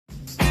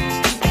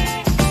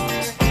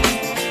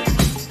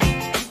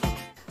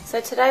So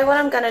today what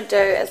I'm going to do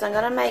is I'm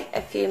going to make a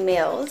few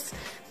meals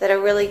that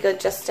are really good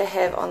just to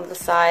have on the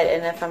side,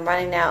 and if I'm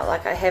running out,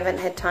 like I haven't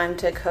had time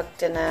to cook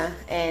dinner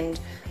and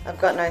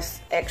I've got no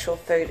actual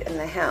food in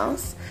the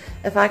house,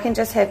 if I can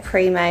just have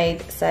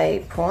pre-made,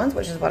 say, prawns,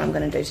 which is what I'm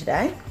going to do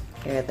today.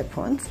 Here are the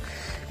prawns.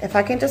 If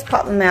I can just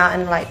pop them out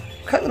and like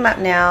cook them up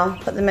now,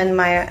 put them in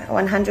my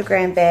 100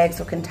 gram bags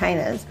or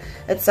containers,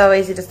 it's so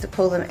easy just to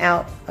pull them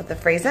out of the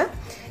freezer,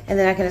 and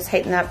then I can just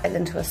heat them up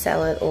into a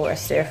salad or a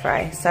stir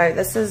fry. So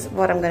this is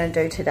what I'm going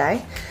to do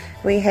today.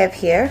 We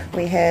have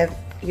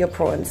your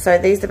prawns. So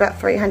these are about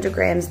 300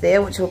 grams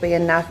there, which will be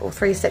enough, or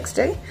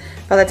 360.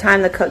 By the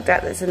time they're cooked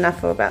up, that's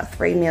enough for about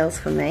 3 meals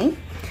for me.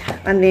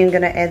 I'm then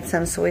going to add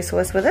some soy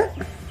sauce with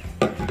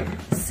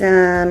it,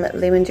 some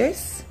lemon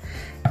juice,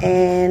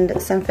 and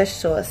some fish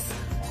sauce.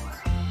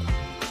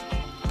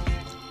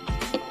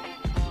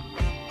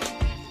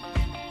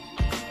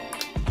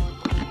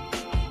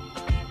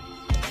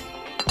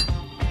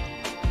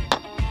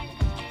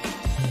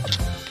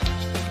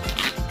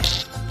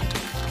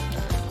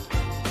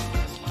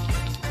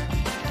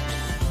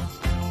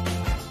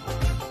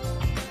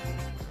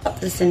 Pop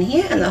this in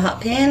here in the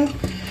hot pan,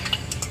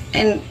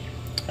 and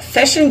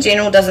fish in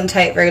general doesn't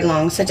take very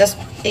long, so just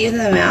even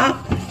them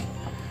out,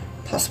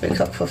 possibly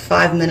cook for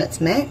 5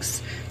 minutes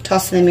max,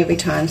 tossing them every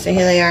time. So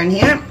here they are in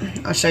here.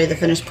 I'll show you the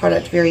finished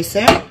product very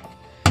soon.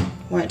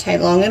 Won't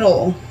take long at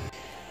all.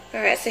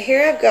 Alright, so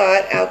here I've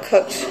got our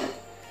cooked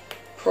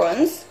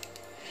prawns.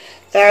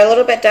 They're a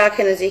little bit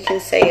darker, and as you can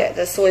see,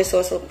 the soy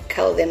sauce will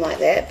colour them like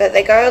that, but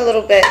they go a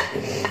little bit,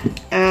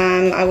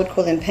 I would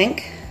call them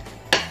pink.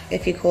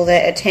 If you call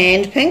that a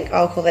tanned pink,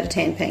 I'll call that a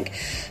tanned pink.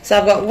 So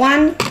I've got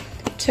 1,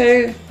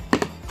 2,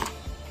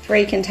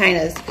 3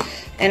 containers,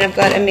 and I've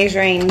got a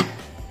measuring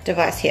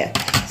device here.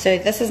 So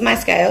this is my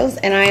scales,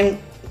 and I'm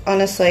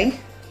honestly,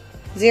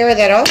 zero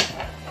that off,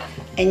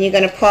 and you're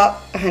going to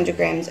pop 100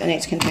 grams in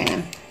each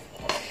container.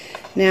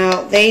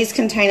 Now these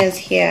containers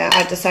here,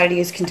 I've decided to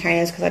use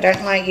containers because I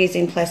don't like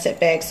using plastic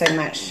bags so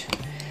much.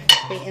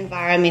 Be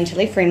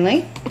environmentally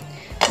friendly.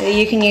 So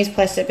you can use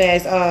plastic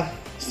bags,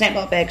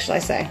 snap-lock bags shall I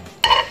say.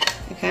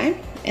 Okay,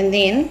 and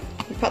then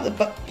you pop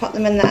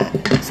them in that,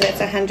 so that's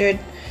 100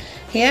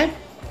 here,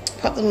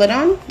 pop the lid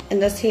on,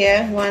 and this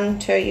here, 1,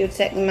 2, you would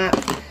stack them up,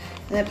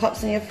 and it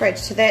pops in your fridge.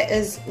 So that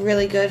is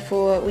really good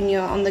for when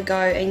you're on the go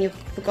and you've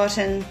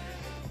forgotten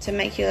to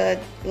make your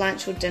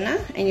lunch or dinner,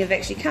 and you've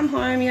actually come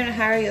home, you're in a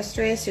hurry, you're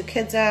stressed, your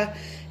kids are,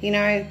 you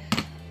know,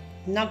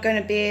 not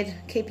going to bed,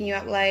 keeping you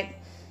up late.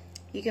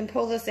 You can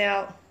pull this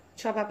out,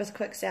 chop up a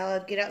quick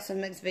salad, get out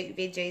some mixed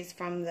veggies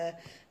from the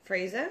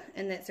freezer,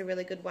 and that's a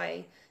really good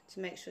way to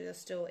make sure you're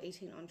still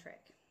eating on track.